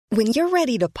When you're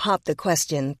ready to pop the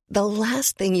question, the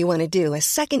last thing you want to do is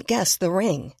second-guess the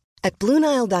ring. At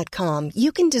BlueNile.com,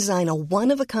 you can design a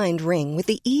one-of-a-kind ring with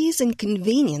the ease and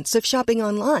convenience of shopping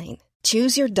online.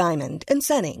 Choose your diamond and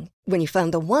setting. When you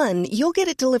find the one, you'll get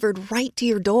it delivered right to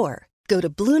your door. Go to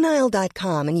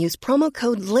BlueNile.com and use promo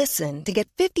code LISTEN to get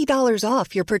 $50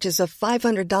 off your purchase of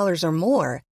 $500 or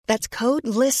more. That's code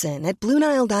LISTEN at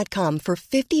BlueNile.com for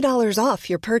 $50 off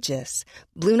your purchase.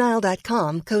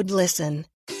 BlueNile.com, code LISTEN.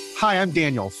 Hi, I'm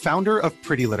Daniel, founder of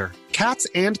Pretty Litter. Cats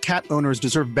and cat owners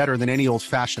deserve better than any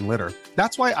old-fashioned litter.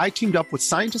 That's why I teamed up with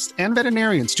scientists and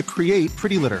veterinarians to create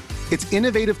Pretty Litter. Its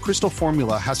innovative crystal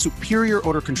formula has superior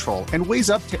odor control and weighs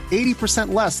up to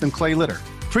 80% less than clay litter.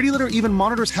 Pretty Litter even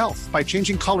monitors health by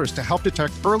changing colors to help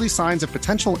detect early signs of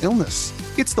potential illness.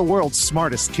 It's the world's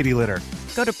smartest kitty litter.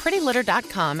 Go to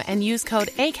prettylitter.com and use code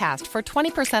ACAST for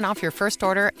 20% off your first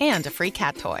order and a free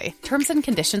cat toy. Terms and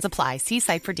conditions apply. See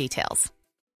site for details.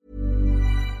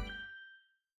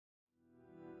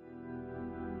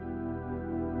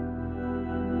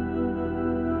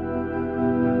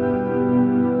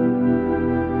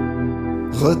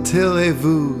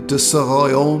 Retirez-vous de ce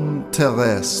royaume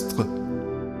terrestre.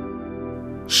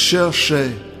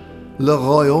 Cherchez le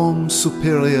royaume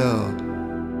supérieur.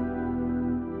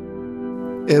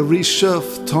 Et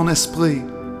réchauffe ton esprit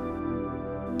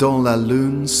dans la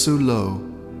lune sous l'eau.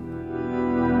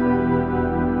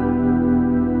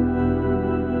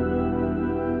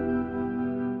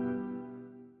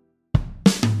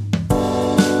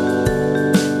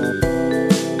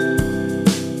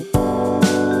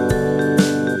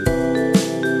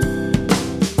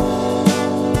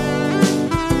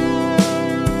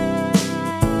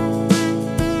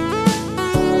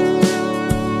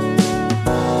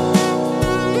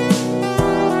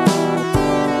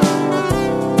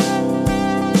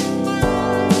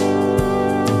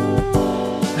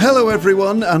 Hello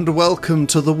everyone and welcome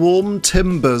to the warm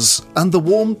timbers and the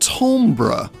warm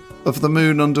timbre of the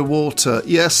moon underwater.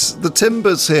 Yes, the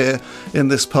timbers here in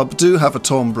this pub do have a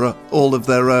timbre all of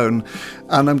their own,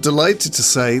 and I'm delighted to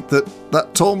say that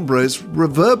that timbre is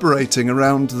reverberating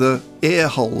around the ear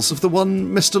holes of the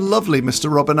one Mr. Lovely,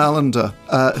 Mr. Robin Allender,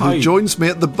 who joins me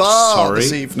at the bar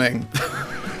this evening.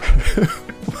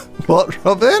 What,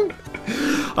 Robin?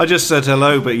 I just said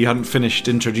hello, but you hadn't finished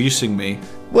introducing me.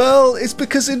 Well, it's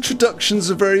because introductions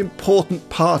are a very important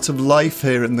part of life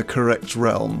here in the Correct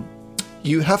Realm.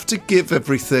 You have to give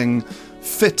everything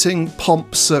fitting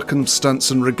pomp, circumstance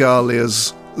and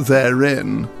regalias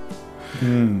therein.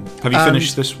 Have you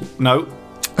finished this? No.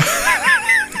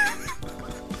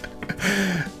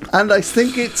 And I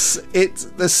think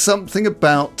there's something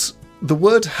about the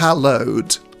word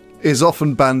hallowed is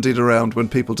often bandied around when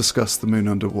people discuss the moon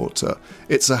underwater.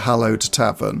 It's a hallowed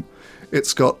tavern.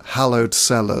 It's got hallowed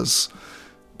cellars.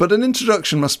 But an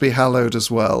introduction must be hallowed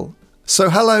as well. So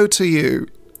hello to you.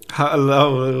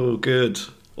 Hello, good.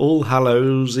 All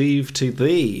Hallows Eve to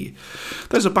thee.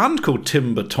 There's a band called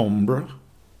Timber Tombre.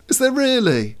 Is there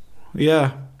really?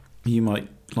 Yeah, you might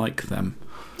like them.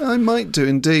 I might do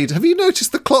indeed. Have you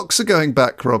noticed the clocks are going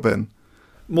back, Robin?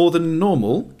 More than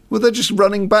normal? Well, they're just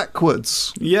running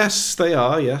backwards. Yes, they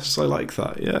are. Yes, I like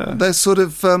that, yeah. They're sort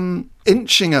of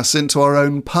inching us into our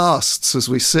own pasts as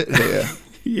we sit here.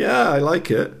 Yeah, I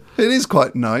like it. It is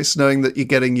quite nice knowing that you're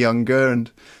getting younger and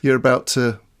you're about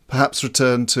to perhaps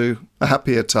return to a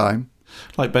happier time.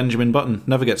 Like Benjamin Button,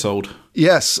 never gets old.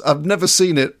 Yes, I've never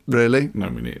seen it, really. No,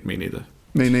 me neither.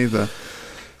 Me neither.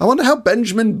 I wonder how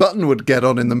Benjamin Button would get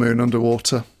on in the moon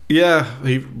underwater. Yeah,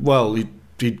 he'd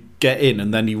get in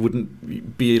and then he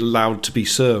wouldn't be allowed to be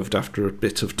served after a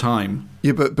bit of time.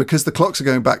 Yeah, but because the clocks are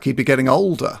going back, he'd be getting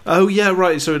older. Oh, yeah,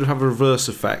 right, so it'd have a reverse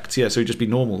effect. Yeah, so he'd just be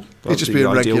normal. He'd just be a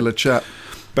regular chap.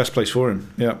 Best place for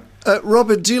him, yeah.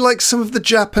 Robert, do you like some of the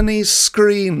Japanese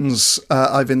screens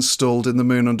I've installed in the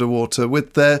moon underwater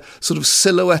with their sort of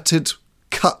silhouetted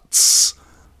cuts?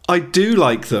 I do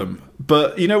like them,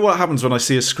 but you know what happens when I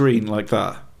see a screen like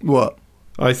that? What?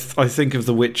 I think of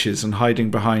the witches and hiding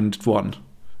behind one.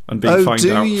 And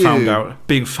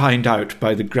being found out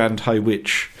by the Grand High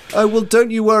Witch. Oh, well, don't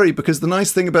you worry, because the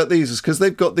nice thing about these is because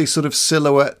they've got these sort of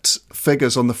silhouette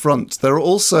figures on the front. There are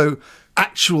also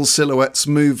actual silhouettes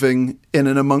moving in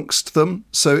and amongst them,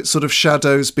 so it's sort of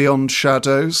shadows beyond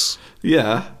shadows.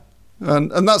 Yeah.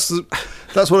 And that's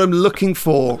what I'm looking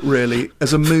for, really,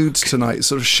 as a mood tonight,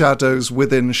 sort of shadows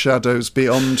within shadows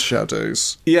beyond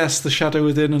shadows. Yes, the shadow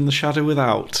within and the shadow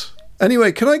without.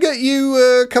 Anyway, can I get you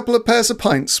a couple of pairs of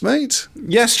pints, mate?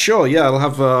 Yes, sure, yeah. I'll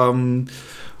have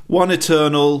one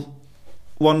eternal,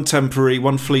 one temporary,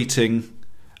 one fleeting,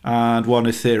 and one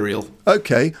ethereal.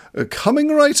 Okay, coming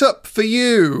right up for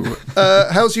you.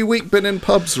 How's your week been in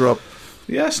pubs, Rob?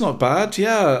 Yeah, it's not bad,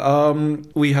 yeah.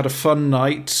 We had a fun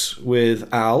night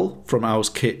with Al from Al's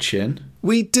Kitchen.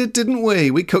 We did, didn't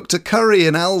we? We cooked a curry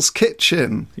in Al's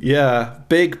Kitchen. Yeah,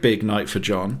 big night for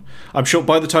John. I'm sure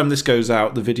by the time this goes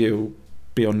out, the video will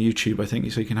be on YouTube, I think,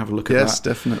 so you can have a look at that. Yes,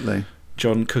 definitely.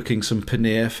 John cooking some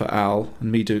paneer for Al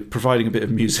and me providing a bit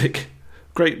of music.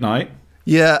 Great night.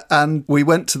 Yeah, and we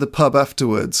went to the pub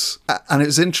afterwards, and it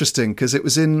was interesting because it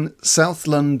was in South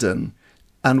London,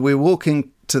 and we were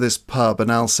walking to this pub, and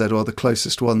Al said, the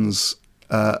closest one's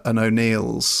an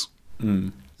O'Neill's.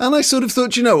 Mm. And I sort of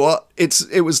thought, you know what,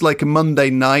 it was like a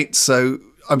Monday night, so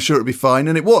I'm sure it'd be fine.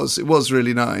 And it was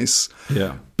really nice.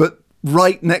 Yeah. But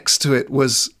right next to it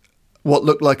was what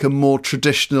looked like a more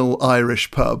traditional Irish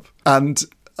pub. And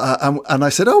I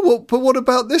said, but what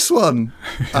about this one?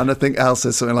 And I think Al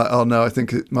said something like, oh no, I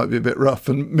think it might be a bit rough.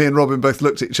 And me and Robin both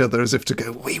looked at each other as if to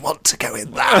go, we want to go in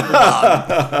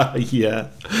that one. Yeah,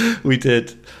 we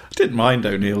did. I didn't mind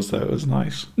O'Neill's though, it was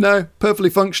nice. No, perfectly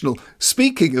functional.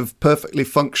 Speaking of perfectly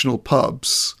functional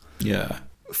pubs, yeah,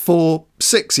 for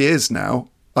 6 years now,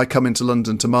 I come into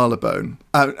London to Marylebone,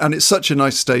 and it's such a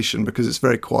nice station because it's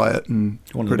very quiet and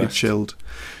pretty chilled.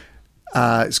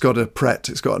 It's got a Pret,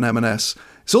 it's got an M&S.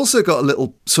 It's also got a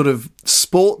little sort of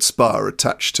sports bar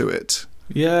attached to it.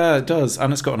 Yeah, it does,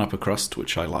 and it's got an upper crust,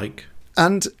 which I like.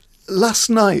 And last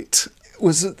night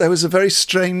there was a very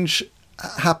strange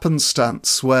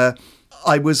happenstance where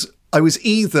I was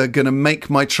either going to make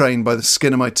my train by the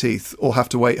skin of my teeth or have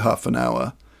to wait half an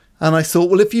hour. And I thought,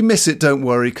 well, if you miss it, don't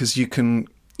worry, because you can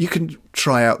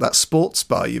try out that sports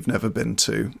bar you've never been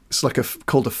to. It's like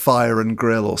called a Fire and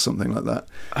Grill or something like that.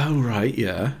 Oh, right,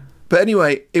 yeah. But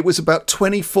anyway, it was about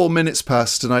 24 minutes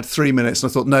past and I had 3 minutes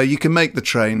and I thought, no, you can make the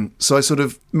train. So I sort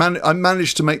of I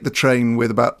managed to make the train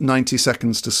with about 90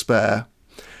 seconds to spare.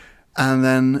 And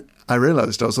then I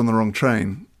realised I was on the wrong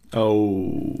train.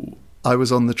 Oh. I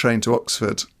was on the train to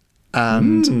Oxford.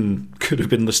 And could have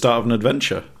been the start of an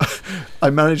adventure. I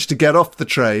managed to get off the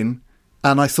train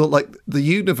and I thought, like, the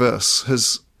universe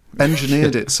has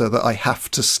engineered it so that I have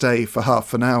to stay for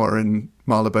half an hour in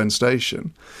Marylebone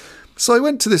Station. So I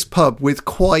went to this pub with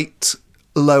quite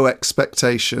low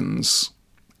expectations.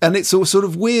 And it's a sort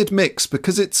of weird mix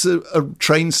because it's a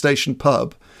train station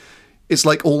pub. It's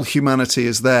like all humanity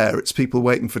is there. It's people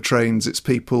waiting for trains. It's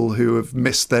people who have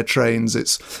missed their trains.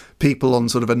 It's people on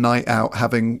sort of a night out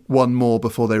having one more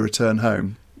before they return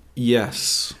home.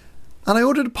 Yes. And I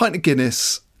ordered a pint of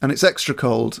Guinness and it's extra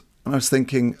cold. And I was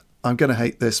thinking, I'm going to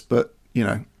hate this, but, you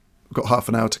know, I've got half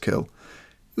an hour to kill.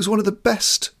 It was one of the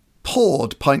best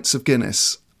poured pints of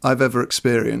Guinness I've ever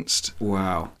experienced.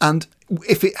 Wow. And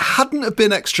if it hadn't have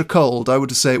been extra cold, I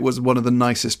would say it was one of the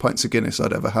nicest pints of Guinness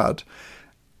I'd ever had.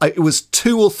 It was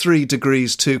 2 or 3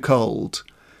 degrees too cold.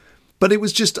 But it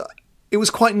was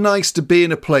quite nice to be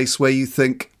in a place where you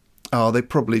think, oh, they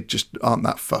probably just aren't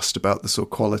that fussed about the sort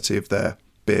of quality of their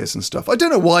beers and stuff. I don't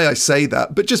know why I say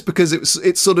that, but just because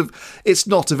it's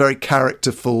not a very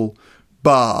characterful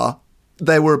bar.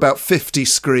 There were about 50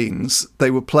 screens. They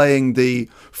were playing the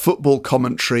football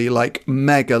commentary like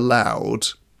mega loud.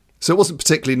 So it wasn't a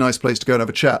particularly nice place to go and have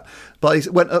a chat. But I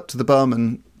went up to the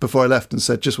barman before I left and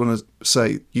said, just want to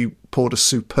say you poured a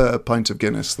superb pint of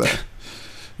Guinness there.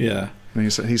 Yeah. And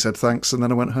he said thanks, and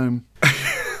then I went home.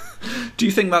 Do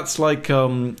you think that's like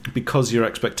because your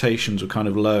expectations were kind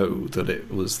of low that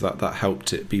it was that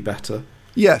helped it be better?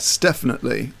 Yes,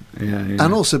 definitely. Yeah.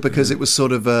 And also because it was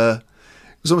sort of it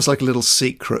was almost like a little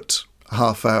secret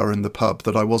half hour in the pub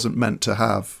that I wasn't meant to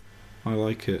have. I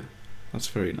like it. That's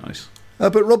very nice.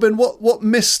 But Robin, what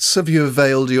mists have you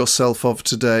availed yourself of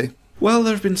today? Well,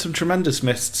 there have been some tremendous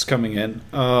mists coming in,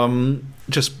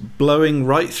 just blowing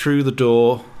right through the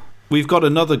door. We've got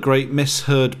another great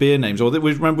misheard beer names. Or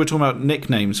remember we're talking about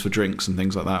nicknames for drinks and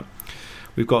things like that.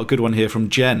 We've got a good one here from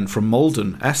Jen from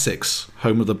Malden, Essex,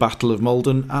 home of the Battle of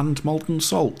Malden and Malden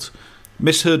Salt.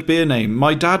 Misheard beer name.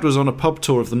 My dad was on a pub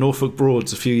tour of the Norfolk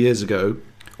Broads a few years ago.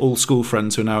 All school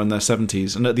friends who are now in their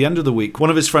 70s, and at the end of the week,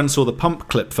 one of his friends saw the pump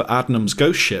clip for Adnam's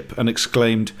Ghost Ship and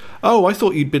exclaimed, "Oh, I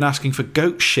thought you'd been asking for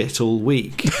goat shit all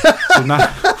week."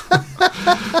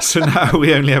 So now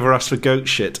we only ever ask for goat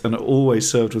shit and are always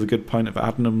served with a good pint of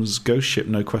Adnam's Ghost Ship,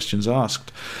 no questions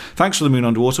asked. Thanks for the Moon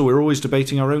Underwater. We're always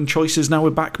debating our own choices. Now we're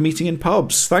back meeting in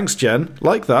pubs. Thanks, Jen.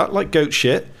 Like that, like goat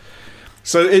shit.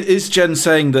 So is Jen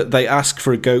saying that they ask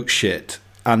for a goat shit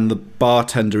and the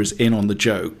bartender is in on the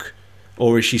joke?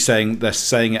 Or is she saying they're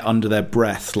saying it under their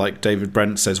breath, like David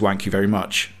Brent says, "Wank you very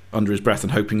much," under his breath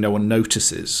and hoping no one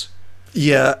notices?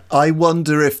 Yeah, I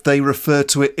wonder if they refer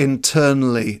to it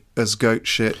internally as goat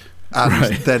shit.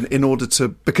 And then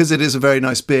because it is a very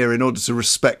nice beer, in order to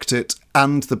respect it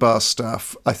and the bar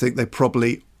staff, I think they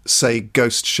probably say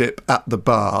ghost ship at the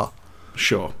bar.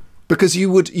 Sure. Because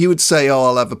you would say, oh,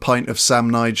 I'll have a pint of Sam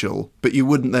Nigel, but you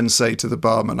wouldn't then say to the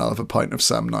barman, I'll have a pint of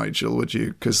Sam Nigel, would you?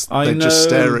 Because they just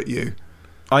stare at you.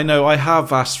 I know, I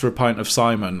have asked for a pint of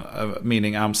Simon,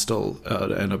 meaning Amstel,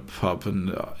 in a pub,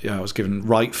 and I was given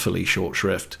rightfully short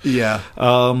shrift. Yeah.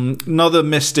 Another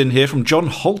missed in here from John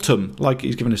Holtham, like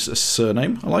he's given us a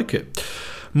surname. I like it.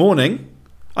 Morning.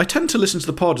 I tend to listen to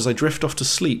the pod as I drift off to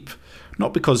sleep.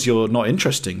 Not because you're not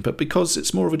interesting, but because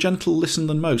it's more of a gentle listen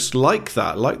than most. Like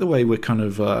that, like the way we're kind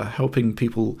of helping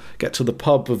people get to the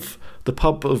pub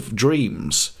of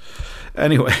dreams.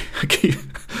 Anyway,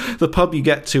 the pub you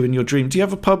get to in your dream. Do you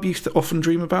have a pub you often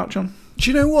dream about, John?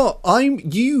 Do you know what?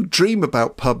 You dream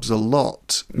about pubs a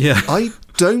lot. Yeah. I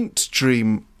don't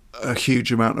dream a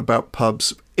huge amount about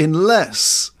pubs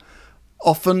unless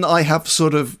often I have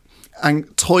sort of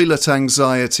toilet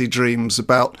anxiety dreams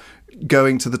about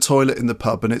going to the toilet in the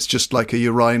pub and it's just like a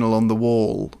urinal on the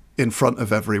wall in front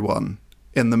of everyone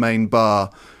in the main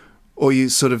bar. Or you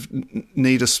sort of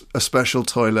need a special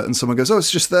toilet and someone goes, oh, it's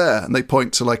just there. And they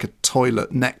point to like a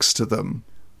toilet next to them.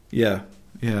 Yeah.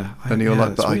 And you're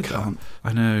like, but I can't.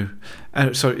 I know.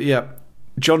 So, yeah,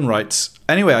 John writes,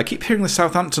 anyway, I keep hearing the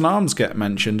Southampton Arms get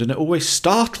mentioned and it always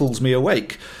startles me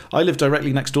awake. I live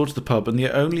directly next door to the pub and the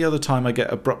only other time I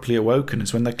get abruptly awoken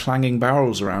is when they're clanging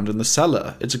barrels around in the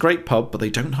cellar. It's a great pub, but they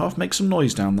don't half make some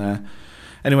noise down there.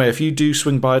 Anyway, if you do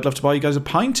swing by, I'd love to buy you guys a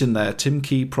pint in there. Tim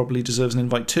Key probably deserves an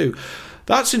invite too.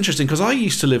 That's interesting, because I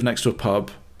used to live next to a pub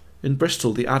in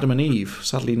Bristol, the Adam and Eve,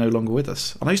 sadly no longer with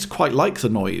us. And I used to quite like the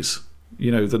noise.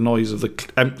 You know, the noise of the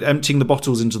emptying the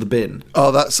bottles into the bin.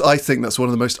 Oh, I think that's one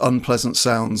of the most unpleasant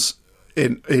sounds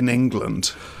in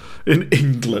England. In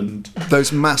England.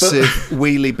 Those massive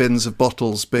wheelie bins of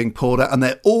bottles being poured out, and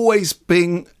they're always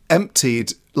being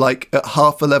emptied like at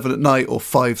 11:30 at night or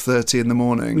 5:30 in the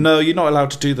morning. No, you're not allowed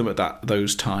to do them at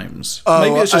those times. Oh,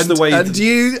 maybe it's just the way. And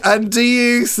do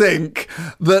you think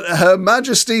that Her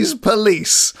Majesty's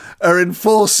police are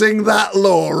enforcing that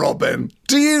law, Robin?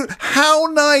 How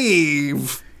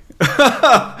naive?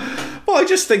 Well, I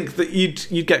just think that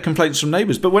you'd get complaints from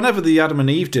neighbours. But whenever the Adam and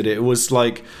Eve did it, it was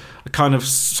like a kind of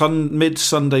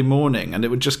mid-Sunday morning, and it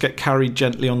would just get carried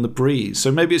gently on the breeze.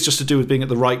 So maybe it's just to do with being at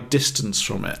the right distance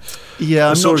from it.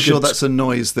 Yeah, I'm not sure that's a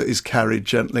noise that is carried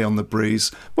gently on the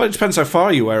breeze. Well, it depends how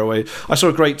far you are away. I saw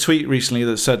a great tweet recently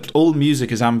that said, all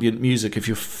music is ambient music if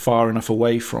you're far enough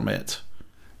away from it.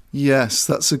 Yes,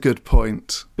 that's a good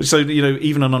point. So, you know,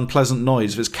 even an unpleasant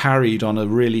noise, if it's carried on a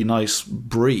really nice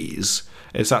breeze,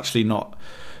 it's actually not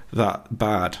that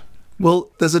bad.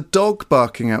 Well, there's a dog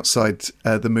barking outside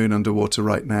the Moon Underwater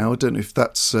right now. I don't know if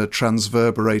that's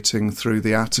transverberating through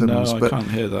the atoms. No, but I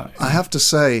can't hear that. I have to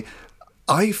say,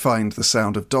 I find the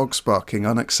sound of dogs barking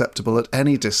unacceptable at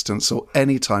any distance or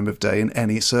any time of day in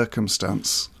any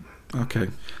circumstance. Okay.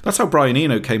 That's how Brian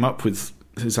Eno came up with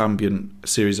his ambient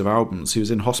series of albums. He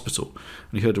was in hospital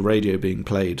and he heard a radio being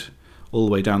played all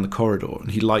the way down the corridor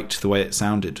and he liked the way it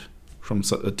sounded from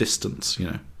a distance, you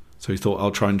know. So he thought, I'll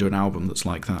try and do an album that's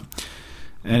like that.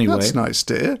 Anyway. That's nice,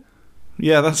 dear.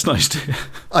 Yeah, that's nice, dear.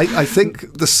 I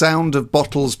think the sound of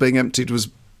bottles being emptied was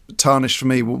tarnished for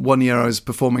me. One year I was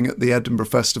performing at the Edinburgh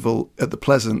Festival at the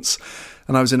Pleasance,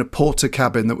 and I was in a porter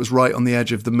cabin that was right on the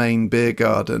edge of the main beer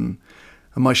garden.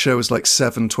 And my show was like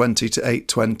 7:20 to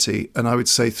 8:20, and I would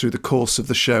say through the course of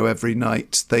the show every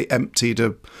night, they emptied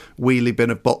a wheelie bin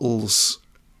of bottles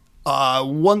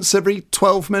once every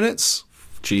 12 minutes.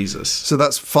 Jesus. So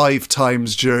that's 5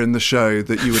 times during the show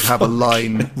that you would have a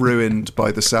line ruined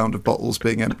by the sound of bottles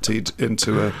being emptied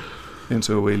into a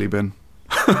wheelie bin.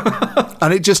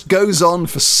 And it just goes on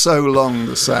for so long,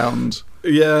 the sound.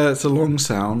 Yeah, it's a long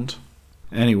sound.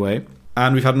 Anyway,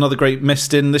 and we've had another great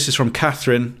missed in. This is from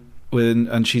Catherine,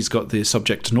 and she's got the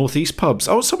subject Northeast pubs.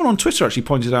 Oh, someone on Twitter actually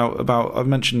pointed out about, I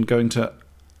mentioned going to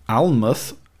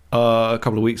Alnmouth a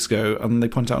couple of weeks ago, and they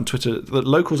pointed out on Twitter that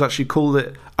locals actually call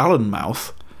it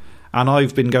Allenmouth, and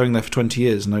I've been going there for 20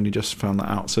 years and only just found that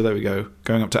out. So there we go,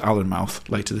 going up to Allenmouth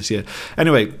later this year.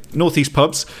 Anyway, Northeast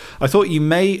pubs. I thought you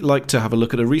may like to have a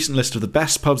look at a recent list of the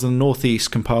best pubs in the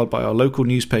Northeast compiled by our local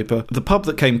newspaper. The pub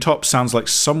that came top sounds like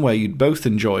somewhere you'd both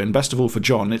enjoy, and best of all for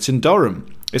John, it's in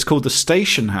Durham. It's called the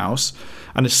Station House,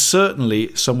 and it's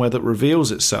certainly somewhere that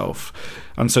reveals itself.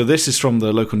 And so this is from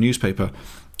the local newspaper.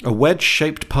 A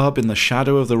wedge-shaped pub in the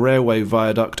shadow of the railway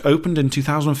viaduct opened in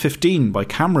 2015 by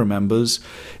camera members.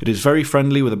 It is very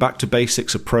friendly with a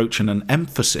back-to-basics approach and an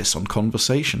emphasis on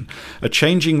conversation. A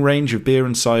changing range of beer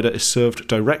and cider is served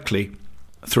directly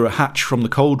through a hatch from the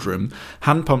cold room.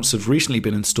 Hand pumps have recently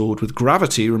been installed, with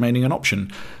gravity remaining an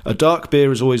option. A dark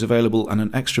beer is always available, and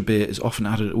an extra beer is often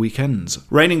added at weekends.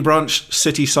 Reigning Branch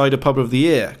City Cider Pub of the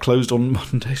Year, closed on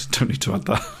Mondays. Don't need to add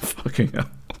that. Fucking hell.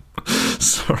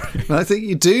 Sorry. I think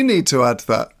you do need to add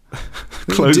that.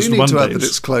 Closed you do need Mondays. to add that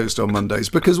it's closed on Mondays,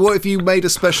 because what if you made a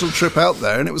special trip out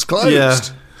there and it was closed? Yeah.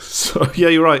 So, yeah,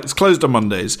 you're right. It's closed on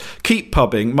Mondays. Keep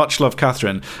pubbing. Much love,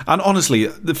 Catherine. And honestly,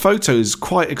 the photo is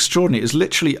quite extraordinary. It's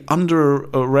literally under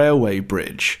a railway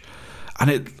bridge, and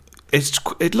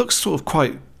it looks sort of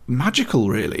quite magical,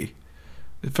 really.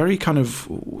 Very kind of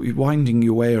winding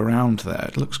your way around there.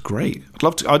 It looks great.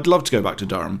 I'd love to go back to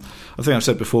Durham. I think I've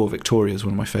said before, Victoria is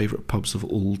one of my favourite pubs of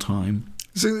all time.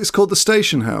 So it's called the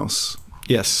Station House?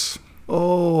 Yes.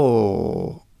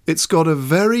 Oh, it's got a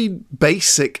very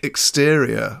basic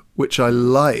exterior, which I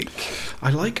like.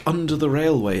 I like under the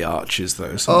railway arches,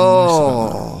 though.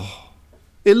 Oh,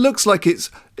 it looks like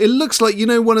you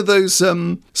know, one of those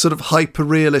sort of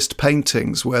hyper-realist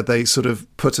paintings where they sort of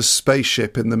put a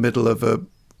spaceship in the middle of a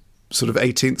sort of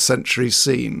 18th century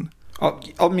scene.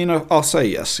 I'll say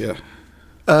yes, yeah.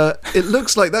 It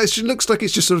looks like that. It looks like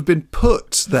it's just sort of been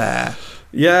put there.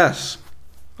 Yes.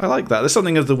 I like that. There's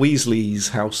something of the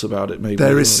Weasleys' house about it, maybe.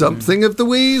 There is something of the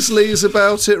Weasleys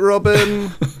about it,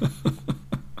 Robin.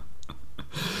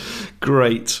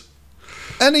 Great.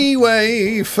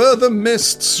 Anyway, further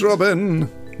mists, Robin.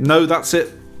 No, that's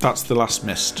it. That's the last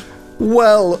mist.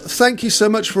 Well, thank you so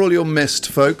much for all your mist,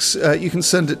 folks. You can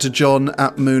send it to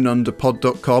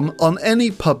john@moonunderpod.com on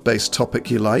any pub-based topic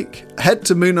you like. Head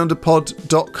to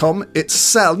moonunderpod.com. It's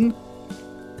San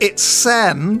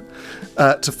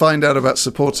to find out about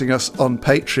supporting us on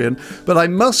Patreon. But I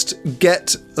must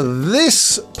get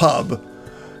this pub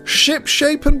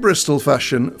shipshape and Bristol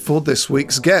fashion for this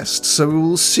week's guest. So we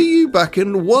will see you back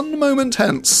in 1 moment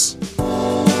hence.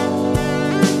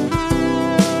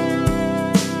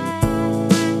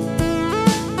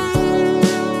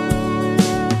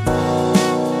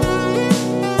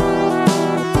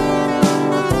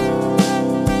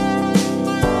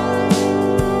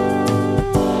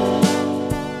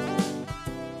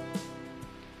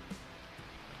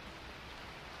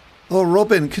 Oh,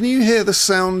 Robin, can you hear the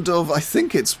sound of, I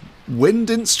think it's wind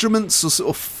instruments or sort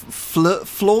of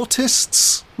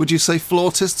flautists? Would you say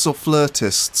flautists or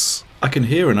flirtists? I can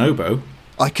hear an oboe.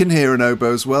 I can hear an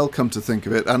oboe as well, come to think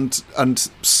of it, and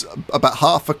about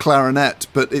half a clarinet,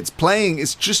 but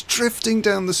it's just drifting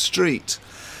down the street.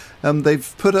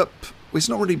 They've put up, it's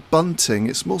not really bunting,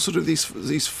 it's more sort of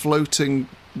these floating,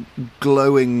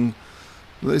 glowing,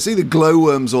 it's either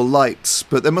glowworms or lights,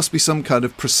 but there must be some kind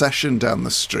of procession down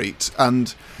the street,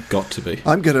 and got to be.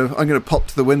 I'm gonna pop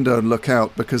to the window and look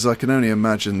out, because I can only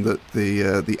imagine that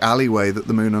the alleyway that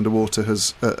the Moon Underwater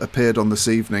has appeared on this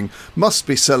evening must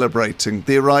be celebrating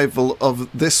the arrival of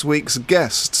this week's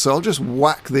guest. So I'll just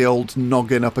whack the old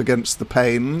noggin up against the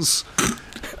panes.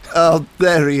 Oh,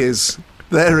 there he is.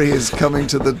 There he is, coming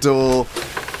to the door.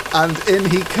 And in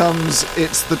he comes.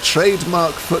 It's the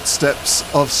trademark footsteps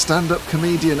of stand-up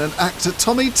comedian and actor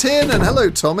Tommy Tiernan. Hello,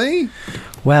 Tommy.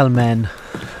 Well, men,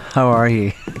 how are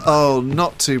you? Oh,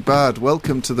 not too bad.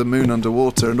 Welcome to the Moon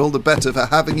Underwater, and all the better for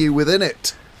having you within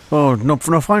it. Oh, no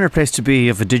finer place to be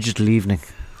of a digital evening.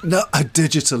 No, a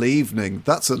digital evening.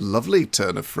 That's a lovely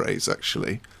turn of phrase,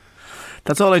 actually.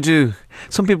 That's all I do.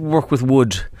 Some people work with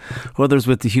wood, others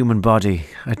with the human body.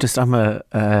 I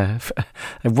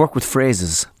work with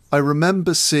phrases. I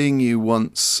remember seeing you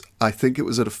once, I think it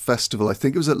was at a festival, I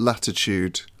think it was at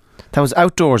Latitude. That was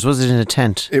outdoors, was it, in a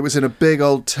tent? It was in a big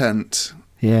old tent.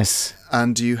 Yes.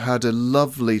 And you had a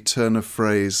lovely turn of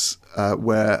phrase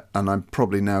where, and I'm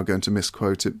probably now going to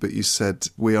misquote it, but you said,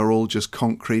 "We are all just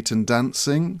concrete and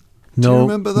dancing." Do you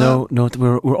remember that? No,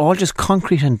 we're all just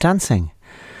concrete and dancing.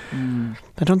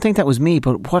 I don't think that was me,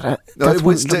 but what? It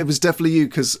was definitely you,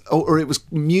 or it was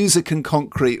music and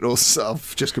concrete, or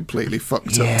I've just completely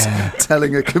fucked up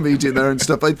telling a comedian their own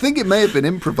stuff. I think it may have been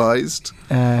improvised.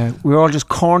 We're all just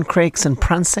corncrakes and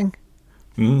prancing.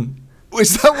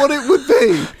 Is that what it would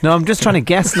be? No, I'm just trying to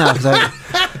guess now.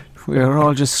 We're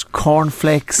all just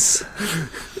cornflakes.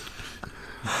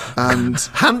 And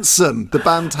Hanson, the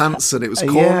band Hanson. It was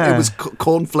It was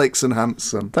Cornflakes and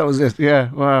Hanson. That was it.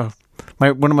 Yeah. Wow.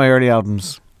 One of my early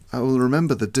albums. I will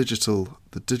remember the digital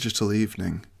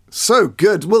evening. So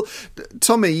good. Well,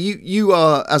 Tommy, you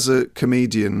are, as a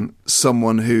comedian,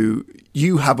 someone who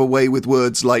you have a way with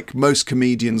words like most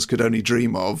comedians could only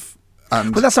dream of.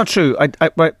 And Well, that's not true.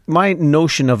 My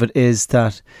notion of it is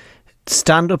that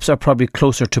stand-ups are probably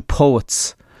closer to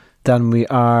poets than we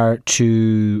are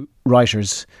to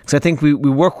writers. Because I think we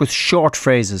work with short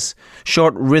phrases,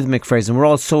 short rhythmic phrases, and we're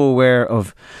all so aware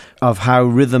of how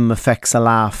rhythm affects a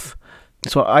laugh.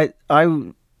 So I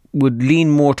would lean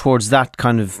more towards that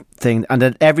kind of thing, and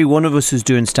that every one of us who's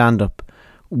doing stand-up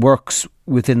works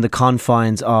within the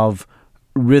confines of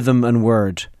rhythm and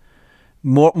word,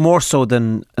 more so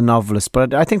than a novelist.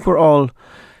 But I think we're all.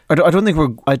 I don't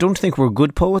think we're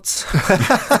good poets.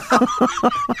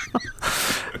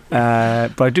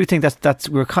 But I do think that's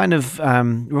we're kind of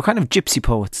gypsy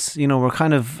poets. You know, we're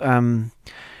kind of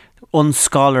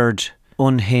unscholared,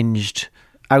 unhinged,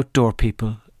 outdoor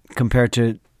people compared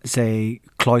to, say,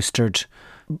 cloistered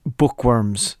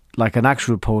bookworms like an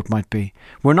actual poet might be.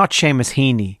 We're not Seamus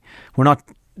Heaney. We're not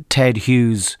Ted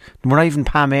Hughes. We're not even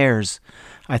Pam Ayres.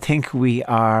 I think we're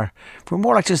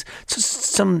more like just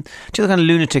some kind of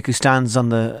lunatic who stands on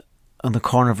the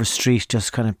corner of a street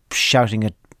just kind of shouting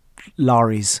at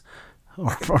lorries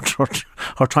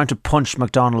or trying to punch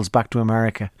McDonald's back to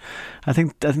America. I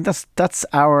think that's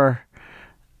our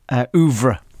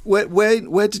oeuvre.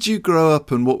 Where did you grow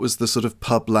up, and what was the sort of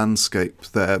pub landscape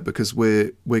there? Because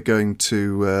we're going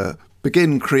to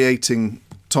begin creating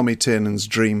Tommy Tiernan's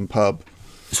dream pub.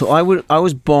 So I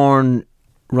was born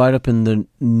right up in the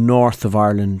north of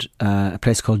Ireland, a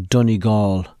place called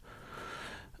Donegal,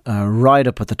 right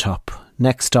up at the top.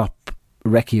 Next stop,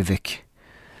 Reykjavik.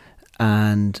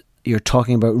 And you're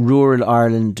talking about rural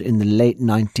Ireland in the late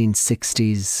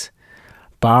 1960s.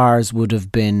 Bars would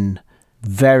have been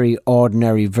very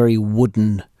ordinary, very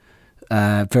wooden,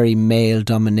 very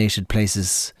male-dominated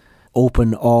places,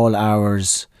 open all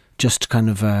hours, just kind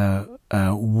of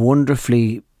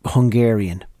wonderfully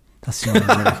Hungarian. That's the only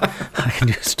word I can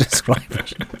use to describe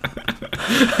it.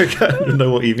 I kind of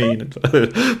know what you mean,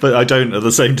 but I don't at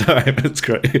the same time. It's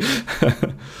great.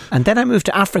 And then I moved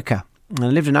to Africa. I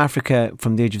lived in Africa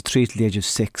from the age of 3 to the age of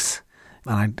 6.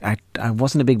 And I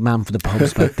wasn't a big man for the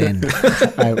pubs back then.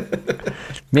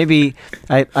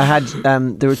 I had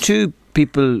there were two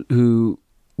people who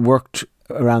worked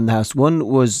around the house. One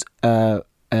was a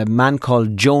man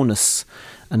called Jonas,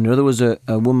 and the other was a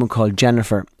woman called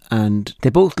Jennifer. And they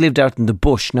both lived out in the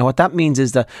bush. Now, what that means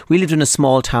is that we lived in a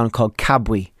small town called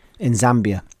Kabwe in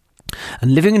Zambia.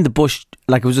 And living in the bush,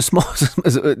 like it was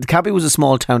Kabwe was a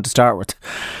small town to start with.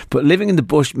 But living in the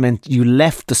bush meant you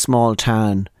left the small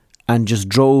town and just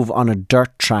drove on a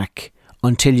dirt track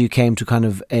until you came to kind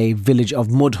of a village of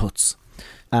mud huts.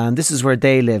 And this is where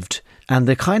they lived. And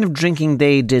the kind of drinking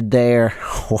they did there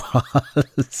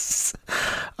was,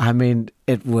 I mean,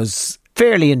 it was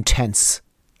fairly intense.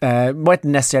 Mightn't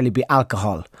necessarily be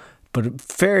alcohol, but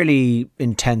fairly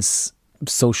intense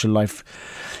social life.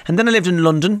 And then I lived in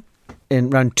London,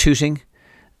 around Tooting,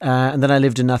 and then I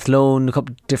lived in Athlone, a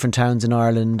couple of different towns in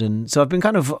Ireland. And so I've been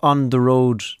kind of on the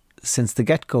road since the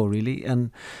get-go, really, and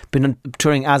been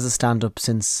touring as a stand-up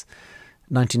since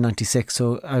 1996.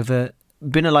 So I've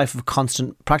been a life of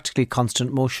practically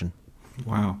constant motion.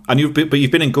 Wow. And you've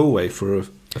been in Galway for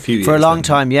a few years. For a long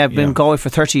time, yeah. I've been in Galway for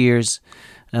 30 years.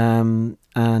 And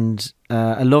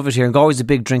I love it here. And Galway's a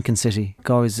big drinking city.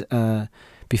 Galway's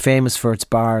be famous for its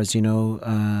bars, you know.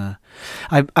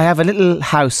 I have a little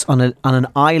house on an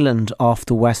island off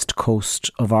the west coast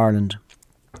of Ireland.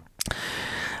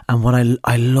 And what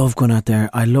I love going out there,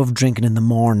 I love drinking in the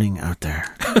morning out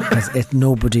there because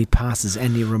nobody passes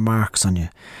any remarks on you.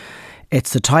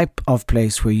 It's the type of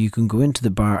place where you can go into the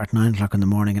bar at 9 o'clock in the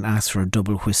morning and ask for a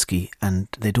double whiskey, and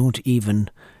they don't even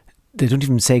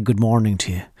say good morning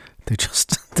to you. They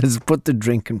just put the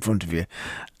drink in front of you,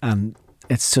 and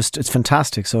it's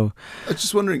fantastic. So I was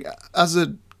just wondering, as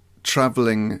a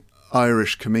travelling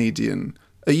Irish comedian,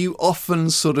 are you often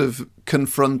sort of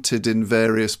confronted in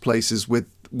various places with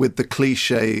the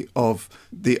cliche of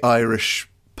the Irish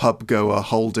pub goer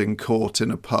holding court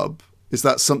in a pub? Is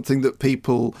that something that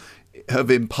people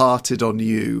have imparted on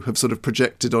you, have sort of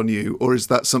projected on you, or is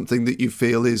that something that you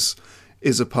feel is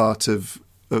a part of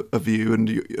you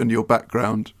and your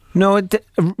background? No,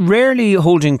 rarely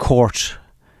holding court.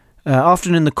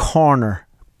 Often in the corner,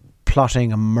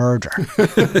 plotting a murder,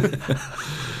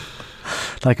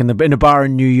 like in a bar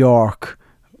in New York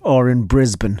or in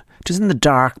Brisbane, just in the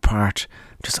dark part.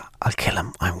 Just, I'll kill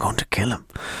him. I'm going to kill him.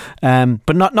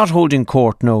 But not holding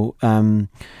court. No.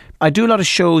 I do a lot of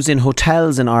shows in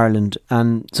hotels in Ireland,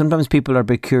 and sometimes people are a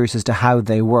bit curious as to how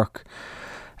they work.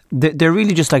 They're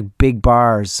really just like big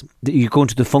bars. You go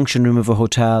into the function room of a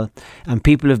hotel, and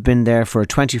people have been there for a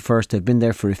 21st, they've been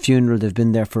there for a funeral, they've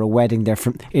been there for a wedding.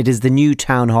 It is the new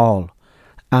town hall,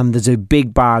 And there's a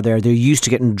big bar there. They're used to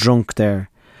getting drunk there.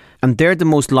 And they're the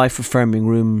most life-affirming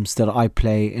rooms that I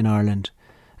play in Ireland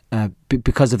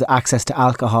because of the access to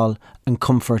alcohol and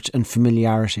comfort and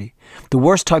familiarity. The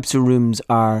worst types of rooms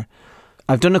are...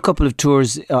 I've done a couple of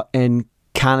tours in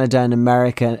Canada and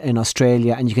America and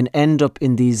Australia, and you can end up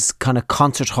in these kind of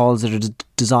concert halls that are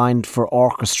designed for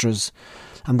orchestras,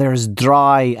 and they're as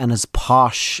dry and as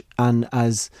posh and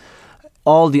as...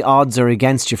 all the odds are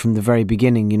against you from the very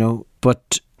beginning, you know.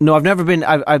 But no, I've never been...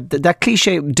 that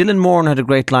cliche... Dylan Moran had a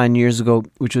great line years ago,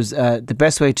 which was, the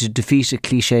best way to defeat a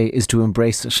cliche is to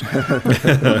embrace it.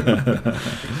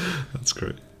 That's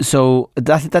great. So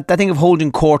that thing of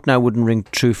holding court now wouldn't ring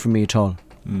true for me at all.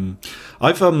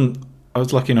 I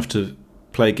was lucky enough to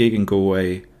play a gig in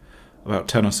Galway about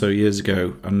 10 or so years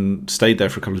ago and stayed there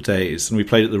for a couple of days, and we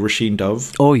played at the Rasheen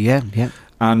Dove. Oh, yeah.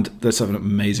 And that's an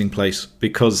amazing place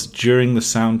because during the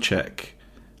sound check,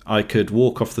 I could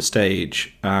walk off the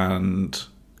stage and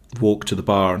walk to the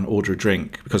bar and order a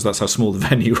drink because that's how small the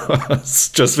venue was,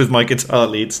 just with my guitar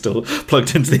lead still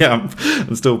plugged into the amp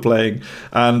and still playing.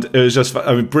 And it was just,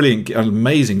 brilliant, an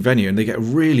amazing venue, and they get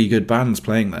really good bands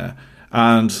playing there.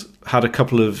 And had a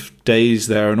couple of days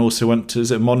there, and also went to,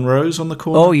 is it Monroe's on the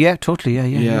corner? Oh, yeah, totally,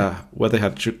 yeah. Where they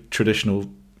had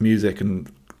traditional music, and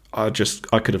I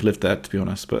could have lived there, to be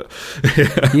honest. But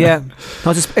yeah,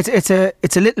 no,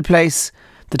 it's a little place,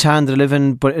 the town that I live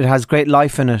in, but it has great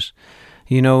life in it,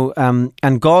 you know.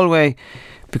 And Galway,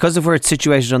 because of where it's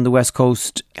situated on the west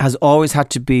coast, has always had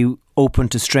to be open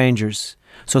to strangers.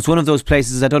 So it's one of those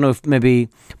places, I don't know if maybe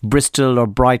Bristol or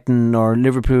Brighton or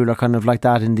Liverpool or kind of like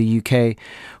that in the UK,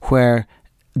 where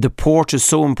the port is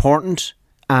so important,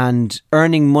 and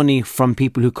earning money from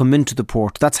people who come into the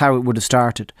port. That's how it would have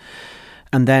started.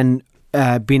 And then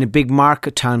being a big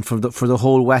market town for the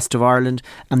whole west of Ireland,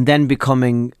 and then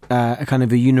becoming a kind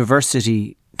of a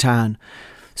university town.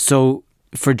 So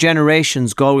for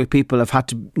generations, Galway people have had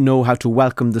to know how to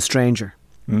welcome the stranger.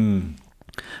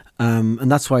 And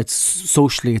that's why it's so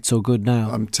good now.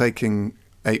 I'm taking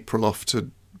April off to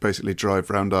basically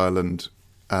drive around Ireland,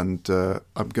 and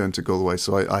I'm going to Galway,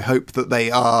 so I hope that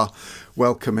they are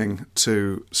welcoming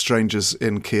to strangers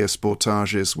in Kia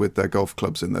Sportages with their golf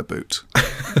clubs in their boot.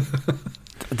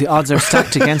 The odds are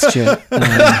stacked against you.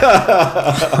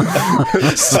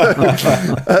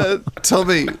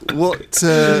 Tommy, what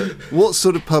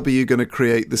sort of pub are you going to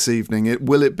create this evening?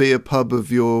 Will it be a pub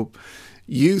of your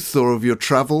youth or of your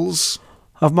travels?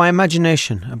 Of my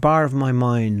imagination, a bar of my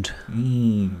mind.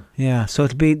 Yeah, so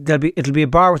it'll be a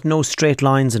bar with no straight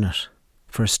lines in it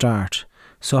for a start.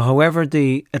 So however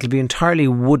it'll be entirely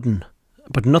wooden,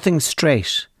 but nothing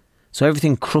straight. So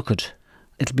everything crooked.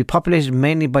 It'll be populated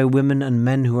mainly by women and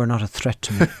men who are not a threat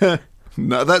to me.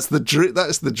 No, that's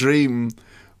the dream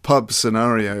pub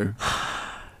scenario.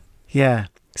 Yeah,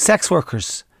 sex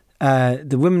workers.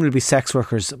 The women will be sex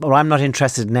workers, but I'm not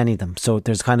interested in any of them. So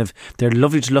they're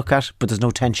lovely to look at, but there's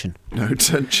no tension. No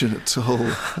tension at all.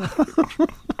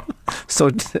 So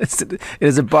it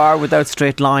is a bar without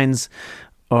straight lines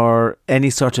or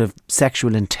any sort of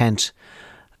sexual intent.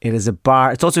 It is a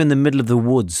bar. It's also in the middle of the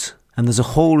woods, and there's a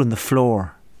hole in the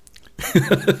floor.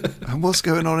 And what's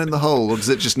going on in the hole, or does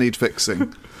it just need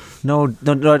fixing? No, I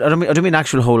don't mean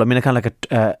actual hole. I mean a kind of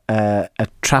like a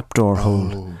trapdoor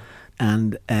hole.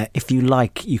 And if you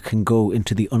like, you can go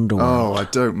into the underworld. Oh, I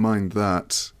don't mind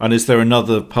that. And is there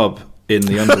another pub in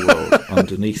the underworld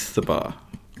underneath the bar?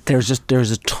 There's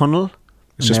a tunnel.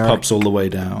 It's just pubs all the way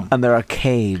down. And there are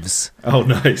caves. Oh,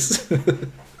 nice.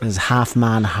 There's half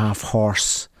man, half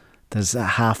horse. There's a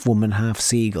half woman, half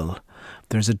seagull.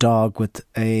 There's a dog with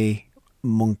a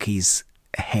monkey's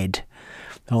head.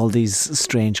 All these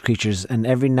strange creatures. And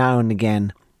every now and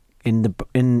again,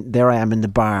 there I am in the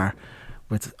bar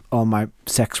with all my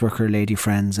sex worker lady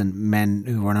friends and men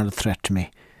who are not a threat to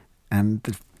me. And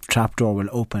the trapdoor will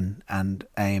open and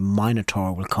a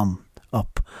minotaur will come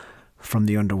up from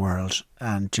the underworld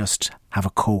and just have a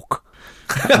coke.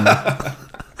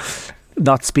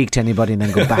 Not speak to anybody and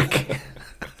then go back.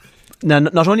 Now,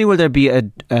 not only will there be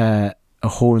a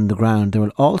hole in the ground, there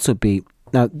will also be...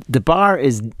 Now, the bar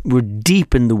we're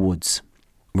deep in the woods.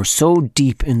 We're so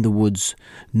deep in the woods,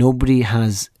 nobody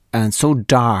has... And so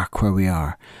dark where we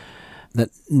are, that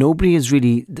nobody is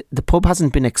really... The pub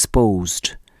hasn't been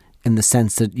exposed in the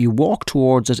sense that you walk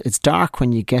towards it, it's dark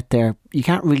when you get there, you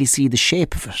can't really see the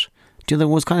shape of it. Do you know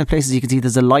those kind of places you can see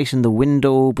there's a light in the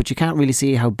window, but you can't really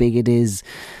see how big it is.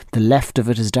 The left of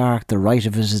it is dark, the right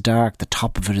of it is dark, the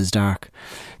top of it is dark.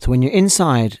 So when you're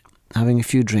inside having a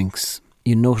few drinks,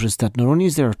 you notice that not only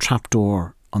is there a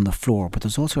trapdoor on the floor, but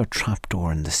there's also a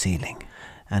trapdoor in the ceiling.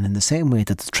 And in the same way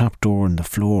that the trapdoor in the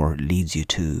floor leads you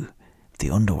to the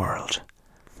underworld.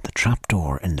 The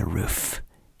trapdoor in the roof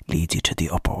leads you to the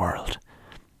upper world.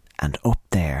 And up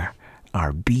there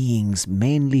are beings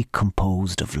mainly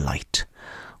composed of light.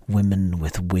 Women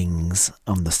with wings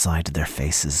on the side of their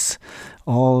faces.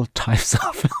 All types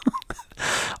of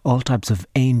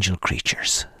angel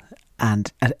creatures.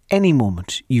 And at any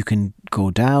moment you can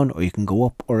go down or you can go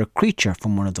up, or a creature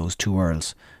from one of those two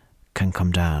worlds can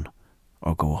come down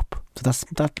or go up. So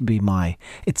that'll be my...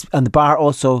 And the bar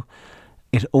also,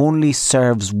 it only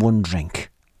serves one drink.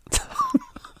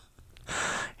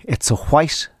 It's a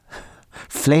white,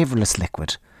 flavourless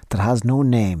liquid that has no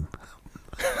name.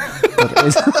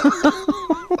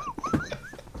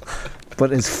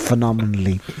 but is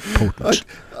phenomenally potent.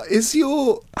 Is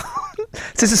your...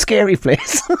 Is this a scary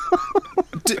place?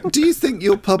 do you think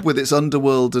your pub with its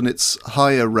underworld and its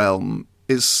higher realm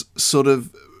is sort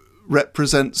of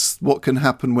represents what can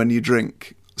happen when you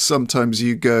drink? Sometimes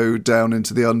you go down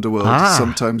into the underworld.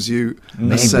 Sometimes you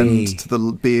ascend to the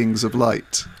beings of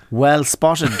light. Well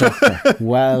spotted, Doctor.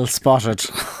 Well spotted.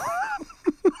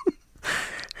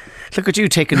 Look at you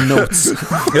taking notes.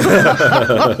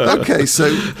 Okay,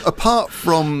 so apart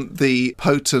from the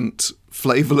potent,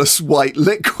 flavourless white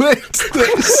liquid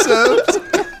that is served...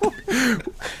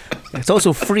 It's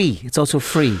also free.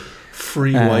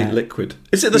 Free white liquid.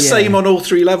 Is it the same on all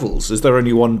three levels? Is there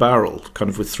only one barrel, kind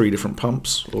of with three different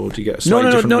pumps, or do you get a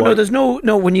slightly different white? No. There's no.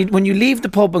 When you leave the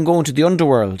pub and go into the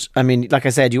underworld, I mean, like I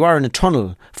said, you are in a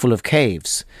tunnel full of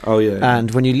caves. Oh yeah.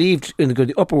 And when you leave in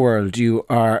the upper world, you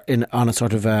are on a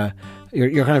sort of a.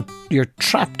 You're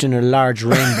trapped in a large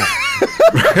rainbow.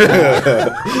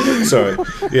 Sorry.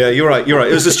 Yeah, you're right.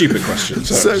 It was a stupid question.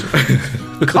 Sorry.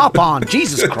 So, cop on,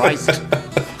 Jesus Christ.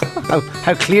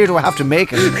 How clear do I have to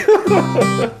make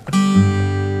it?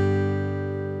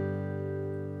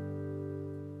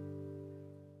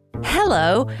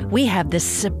 Hello, we have this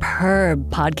superb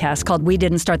podcast called We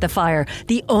Didn't Start the Fire,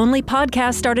 the only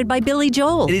podcast started by Billy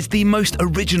Joel. It is the most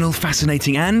original,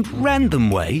 fascinating and random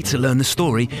way to learn the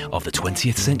story of the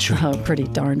 20th century. Oh, pretty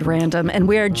darned random. And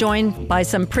we are joined by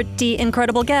some pretty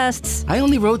incredible guests. I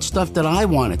only wrote stuff that I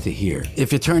wanted to hear.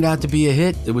 If it turned out to be a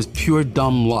hit, it was pure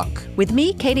dumb luck. With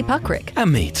me, Katie Puckrick.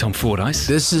 And me, Tom Fordyce.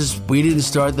 This is We Didn't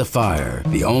Start the Fire,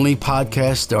 the only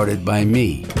podcast started by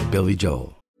me, Billy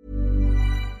Joel.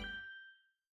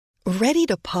 Ready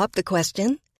to pop the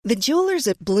question? The jewelers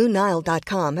at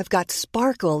BlueNile.com have got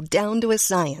sparkle down to a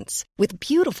science with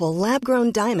beautiful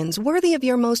lab-grown diamonds worthy of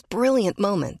your most brilliant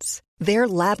moments. Their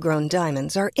lab-grown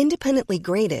diamonds are independently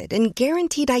graded and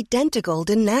guaranteed identical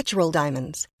to natural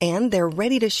diamonds, and they're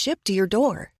ready to ship to your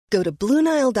door. Go to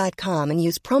BlueNile.com and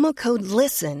use promo code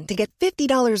LISTEN to get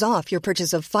 $50 off your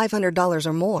purchase of $500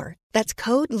 or more. That's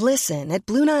code LISTEN at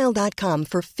BlueNile.com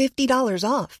for $50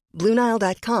 off.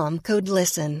 BlueNile.com, code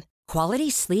LISTEN. Quality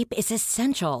sleep is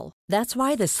essential. That's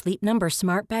why the Sleep Number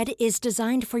Smart Bed is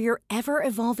designed for your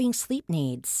ever-evolving sleep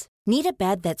needs. Need a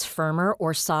bed that's firmer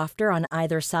or softer on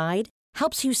either side?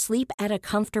 Helps you sleep at a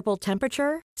comfortable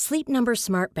temperature? Sleep Number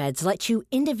Smart Beds let you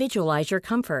individualize your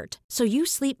comfort, so you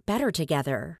sleep better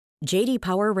together. J.D.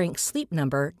 Power ranks Sleep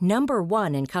Number number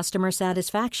 1 in customer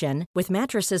satisfaction with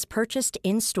mattresses purchased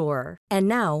in-store. And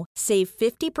now, save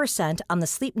 50% on the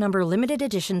Sleep Number Limited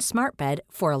Edition Smart Bed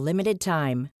for a limited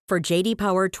time. For J.D.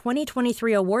 Power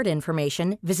 2023 award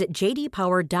information, visit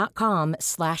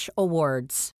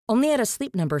jdpower.com/awards. Only at a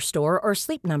Sleep Number store or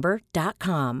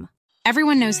sleepnumber.com.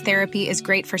 Everyone knows therapy is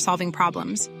great for solving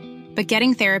problems, but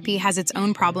getting therapy has its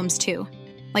own problems too,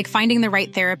 like finding the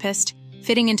right therapist,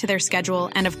 fitting into their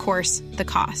schedule, and of course, the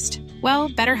cost. Well,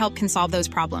 BetterHelp can solve those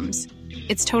problems.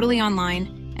 It's totally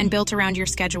online and built around your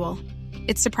schedule.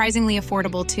 It's surprisingly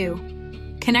affordable too.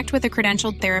 Connect with a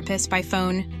credentialed therapist by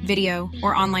phone, video,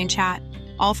 or online chat,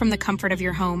 all from the comfort of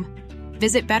your home.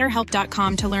 Visit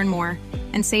BetterHelp.com to learn more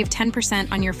and save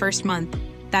 10% on your first month.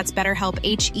 That's BetterHelp,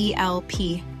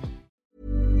 H-E-L-P.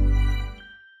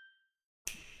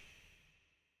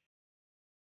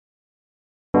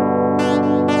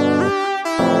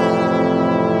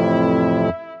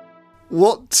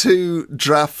 What two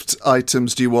draft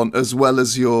items do you want as well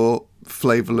as your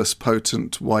flavourless,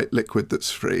 potent white liquid that's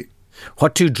free?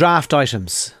 What two draft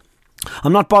items?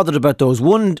 I'm not bothered about those.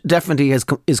 One definitely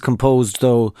is composed,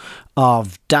 though,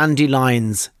 of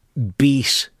dandelions,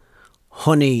 beet,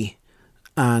 honey,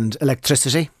 and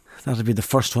electricity. That'll be the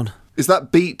first one. Is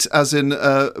that beet as in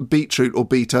beetroot or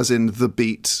beet as in the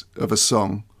beat of a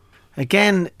song?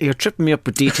 Again, you're tripping me up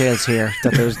with details here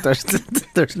that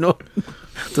there's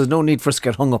no need for us to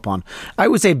get hung up on. I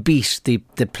would say beet, the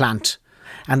plant.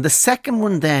 And the second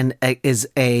one then is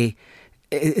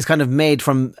kind of made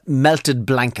from melted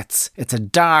blankets. It's a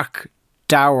dark,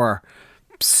 dour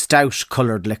stout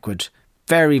coloured liquid.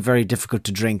 Very, very difficult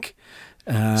to drink.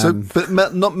 But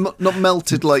not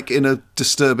melted like in a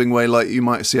disturbing way, like you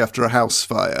might see after a house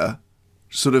fire.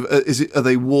 Sort of, are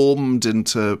they warmed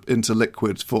into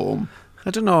liquid form?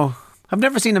 I don't know. I've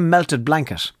never seen a melted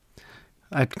blanket.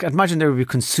 I'd imagine they would be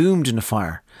consumed in a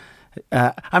fire.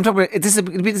 I'm talking about this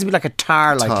would be like a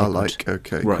tar-like liquid.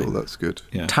 Okay, right. Cool, that's good.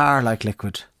 Yeah. Tar-like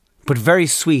liquid, but very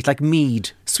sweet, like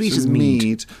mead. Sweet as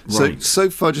mead. Right. So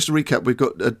far, just to recap, we've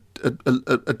got a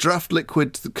draft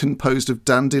liquid composed of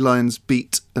dandelions,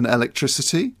 beet, and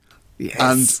electricity. Yes.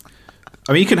 And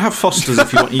I mean, you can have Foster's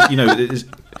if you want. It is.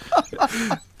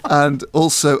 And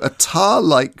also a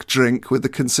tar-like drink with the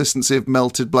consistency of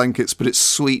melted blankets, but it's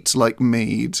sweet like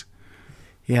mead.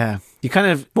 Yeah, you kind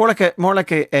of more like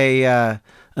an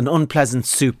unpleasant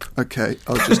soup. Okay,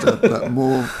 I'll just add that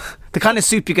more. The kind of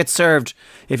soup you get served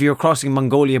if you're crossing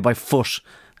Mongolia by foot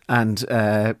and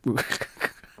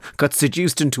got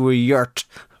seduced into a yurt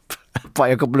by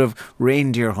a couple of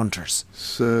reindeer hunters.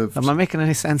 Served. Am I making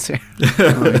any sense here?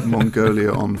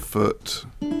 Mongolia on foot.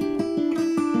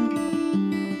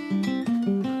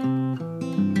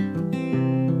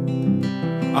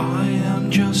 I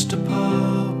am just a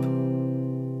pub.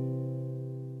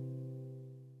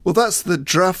 Well, that's the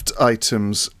draft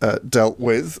items dealt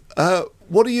with.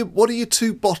 What are your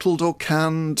two bottled or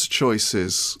canned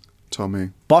choices, Tommy?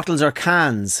 Bottles or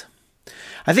cans?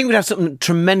 I think we'd have something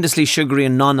tremendously sugary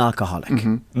and non-alcoholic.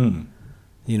 Mm-hmm.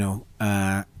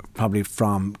 Mm. Probably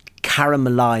from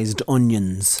caramelized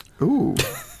onions. Ooh,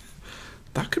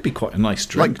 that could be quite a nice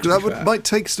drink. Might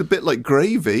taste a bit like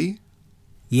gravy.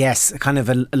 Yes, kind of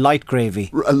a light gravy.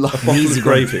 A bottle of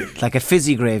gravy. Like a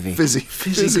fizzy gravy. Fizzy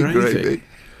gravy.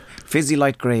 Fizzy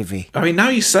light gravy. I mean, now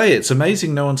you say it's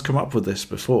amazing no one's come up with this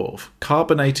before.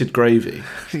 Carbonated gravy.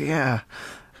 Yeah.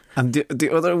 And the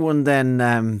other one then,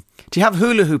 do you have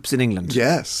hula hoops in England?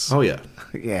 Yes. Oh, yeah.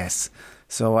 Yes.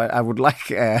 So I would like,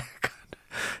 the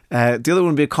other one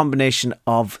would be a combination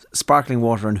of sparkling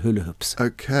water and hula hoops.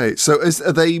 Okay. So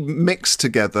are they mixed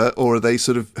together or are they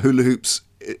sort of hula hoops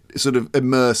sort of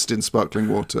immersed in sparkling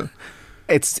water?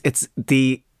 It's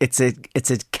a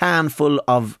can full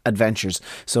of adventures.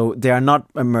 So they are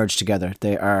not merged together.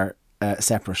 They are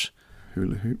separate.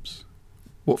 Hula hoops.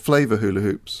 What flavour hula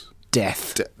hoops?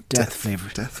 Death flavour.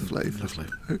 Death flavour.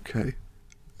 Okay.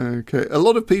 A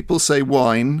lot of people say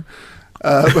wine.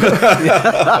 But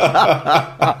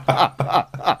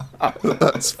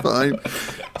that's fine.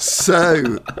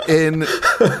 So, in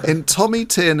Tommy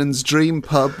Tiernan's dream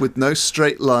pub with no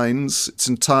straight lines, it's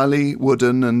entirely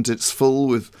wooden and it's full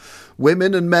with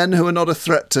women and men who are not a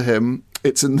threat to him.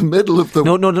 It's in the middle of the...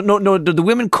 No. The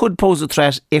women could pose a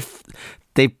threat if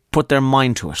they put their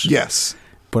mind to it. Yes.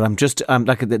 But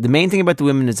the main thing about the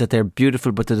women is that they're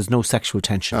beautiful, but there's no sexual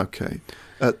tension. Okay.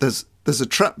 There's a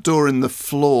trapdoor in the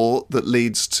floor that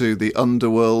leads to the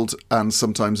underworld, and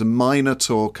sometimes a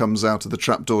minotaur comes out of the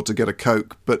trapdoor to get a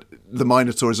Coke, but the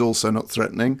minotaur is also not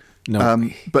threatening. No.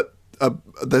 But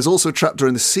there's also a trapdoor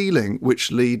in the ceiling,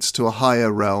 which leads to a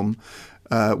higher realm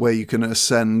where you can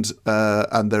ascend,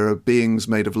 and there are beings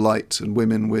made of light and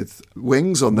women with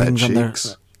wings on their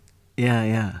cheeks.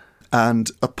 Yeah.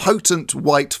 And a potent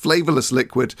white flavourless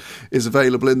liquid is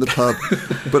available in the pub.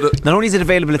 But not only is it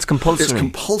available, it's compulsory. It's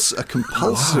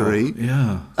compulsory. Wow,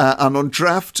 yeah. And on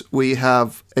draft, we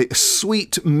have a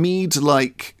sweet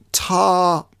mead-like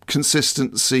tar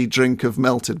consistency drink of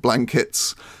melted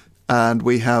blankets. And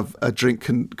we have a drink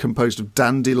composed of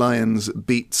dandelions,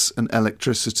 beets, and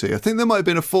electricity. I think there might have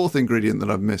been a fourth ingredient that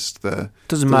I've missed there.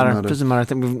 Doesn't matter. I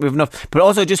think we've enough. But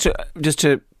also, just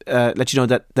to let you know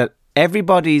that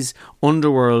everybody's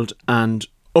underworld and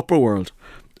upper world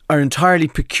are entirely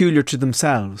peculiar to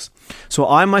themselves. So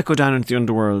I might go down into the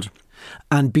underworld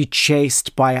and be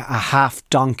chased by a half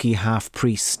donkey, half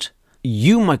priest.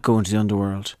 You might go into the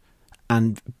underworld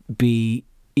and be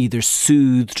either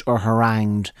soothed or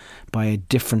harangued by a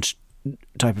different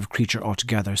type of creature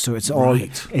altogether. So it's all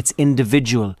it's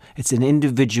individual. It's an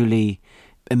individually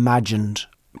imagined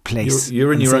place.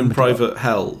 You're in your own private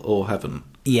hell or heaven.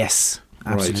 Yes.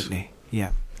 Absolutely, right.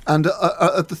 Yeah. And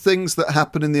are the things that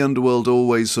happen in the underworld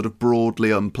always sort of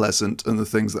broadly unpleasant, and the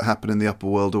things that happen in the upper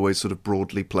world always sort of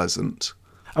broadly pleasant?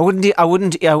 I wouldn't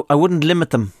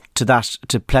limit them to that,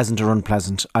 to pleasant or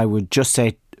unpleasant. I would just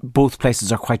say both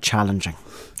places are quite challenging.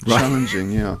 Right.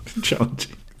 Challenging, yeah.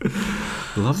 Challenging.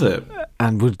 Love it.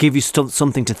 And would give you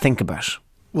something to think about.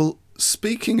 Well,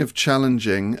 speaking of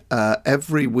challenging,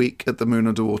 every week at the Moon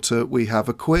Underwater we have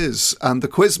a quiz, and the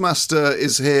quizmaster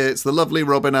is here. It's the lovely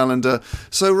Robin Allender.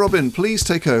 So Robin, please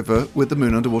take over with the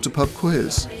Moon Underwater pub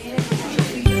quiz.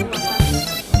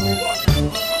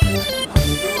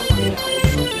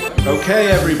 Okay,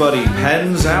 everybody,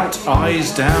 pens out,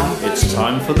 eyes down. It's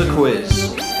time for the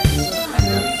quiz.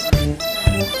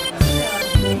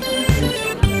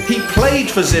 He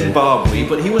played for Zimbabwe,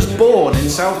 but he was born in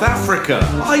South Africa.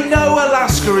 I know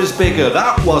Alaska is bigger.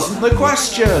 That wasn't the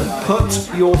question. Put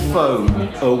your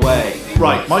phone away.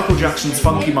 Right, Michael Jackson's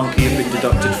Funky Monkey have been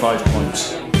deducted 5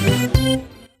 points.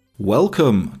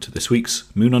 Welcome to this week's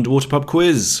Moon Underwater Pub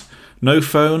quiz. No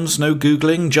phones, no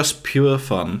Googling, just pure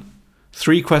fun.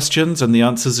 3 questions and the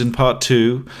answers in part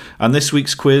 2. And this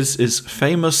week's quiz is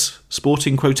famous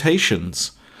sporting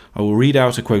quotations. I will read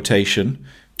out a quotation,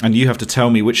 and you have to tell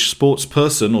me which sports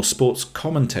person or sports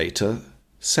commentator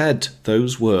said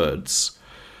those words.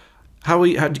 Are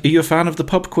you a fan of the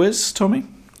pub quiz, Tommy?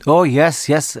 Oh, yes.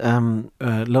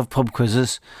 Love pub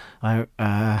quizzes. I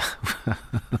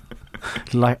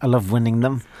love winning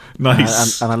them.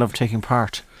 Nice. And I love taking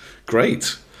part.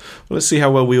 Great. Well, let's see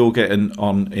how well we all get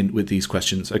in with these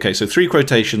questions. Okay, so 3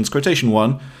 quotations. Quotation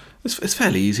 1, it's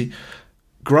fairly easy.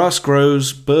 Grass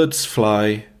grows, birds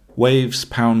fly, waves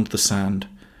pound the sand.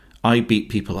 I beat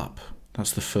people up.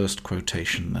 That's the first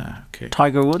quotation there. Okay.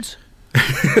 Tiger Woods?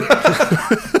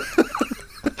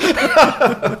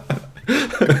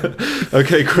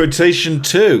 Okay, quotation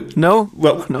 2. No.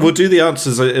 Well, no. We'll do the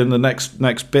answers in the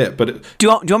next bit. But do you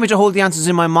want me to hold the answers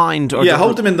in my mind? Or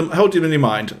hold them in your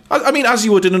mind. I mean, as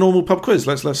you would in a normal pub quiz.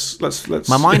 Let's.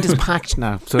 My mind is packed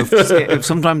now. So if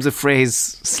sometimes a phrase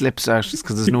slips out, it's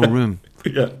because there's no room.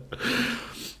 Yeah.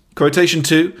 Quotation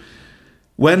 2.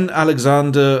 When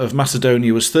Alexander of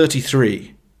Macedonia was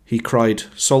 33, he cried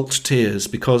salt tears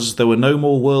because there were no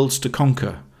more worlds to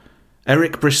conquer.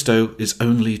 Eric Bristow is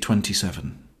only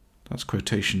 27. That's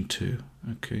quotation 2.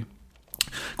 Okay.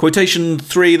 Quotation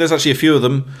 3, there's actually a few of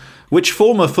them. Which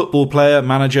former football player,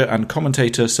 manager and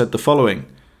commentator said the following?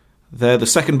 They're the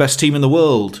second best team in the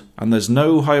world, and there's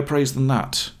no higher praise than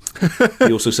that.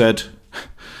 He also said,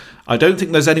 I don't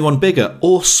think there's anyone bigger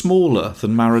or smaller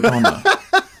than Maradona.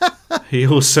 He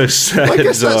also said... I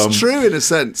guess that's true in a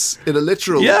sense, in a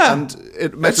literal and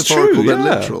metaphorical than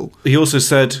literal. He also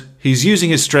said, he's using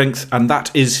his strength and that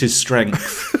is his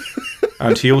strength.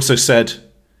 And he also said,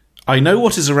 I know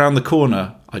what is around the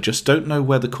corner, I just don't know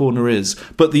where the corner is,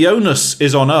 but the onus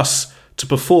is on us to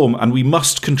perform and we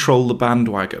must control the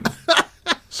bandwagon.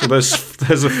 So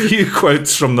there's a few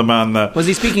quotes from the man there. Was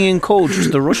he speaking in code to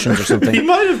the Russians or something? He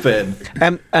might have been.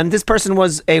 And this person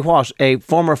was a what? A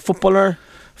former footballer?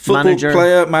 Football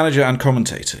player, manager and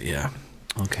commentator, yeah.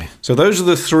 Okay. So those are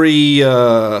the 3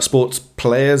 sports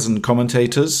players and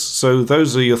commentators. So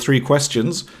those are your 3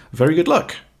 questions. Very good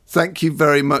luck. Thank you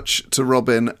very much to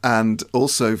Robin and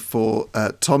also for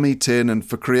Tommy Tiernan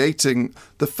for creating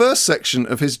the first section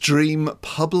of his dream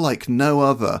pub like no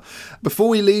other. Before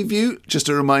we leave you, just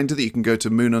a reminder that you can go to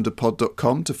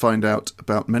moonunderpod.com to find out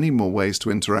about many more ways to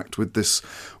interact with this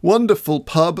wonderful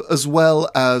pub, as well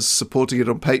as supporting it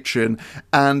on Patreon.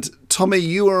 And Tommy,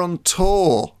 you are on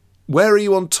tour. Where are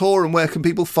you on tour and where can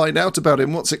people find out about it?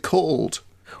 And what's it called?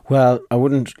 Well, I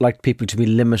wouldn't like people to be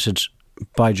limited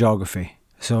by geography.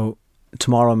 So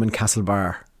tomorrow I'm in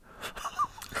Castlebar.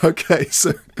 Okay,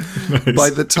 so nice. By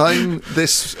the time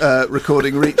this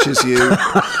recording reaches you...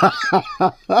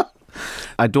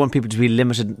 I don't want people to be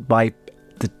limited by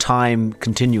the time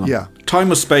continuum. Yeah.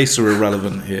 Time or space are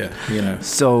irrelevant here, you know.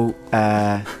 So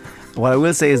what I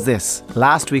will say is this.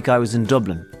 Last week I was in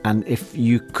Dublin, and if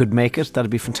you could make it,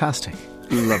 that'd be fantastic.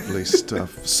 Lovely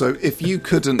stuff. So if you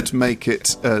couldn't make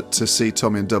it to see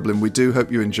Tommy in Dublin, we do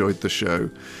hope you enjoyed the show.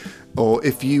 Or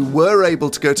if you were able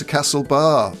to go to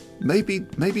Castlebar,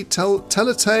 maybe tell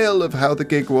a tale of how the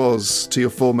gig was to your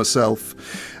former self.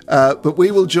 But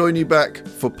we will join you back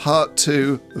for part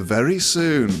 2 very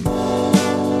soon.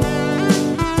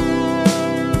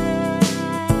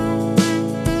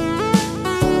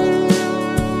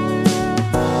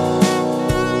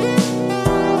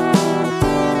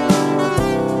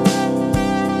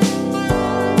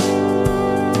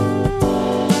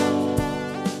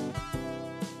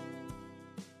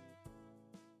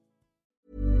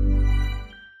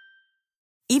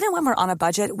 Even when we're on a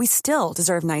budget, we still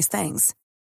deserve nice things.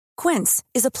 Quince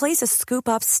is a place to scoop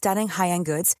up stunning high-end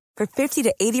goods for 50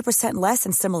 to 80% less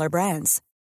than similar brands.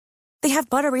 They have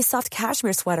buttery soft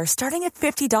cashmere sweaters starting at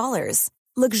 $50,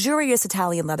 luxurious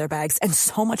Italian leather bags, and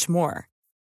so much more.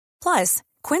 Plus,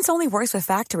 Quince only works with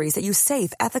factories that use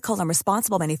safe, ethical, and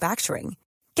responsible manufacturing.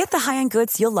 Get the high-end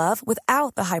goods you'll love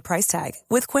without the high price tag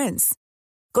with Quince.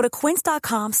 Go to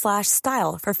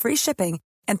quince.com/style for free shipping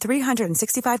and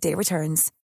 365-day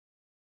returns.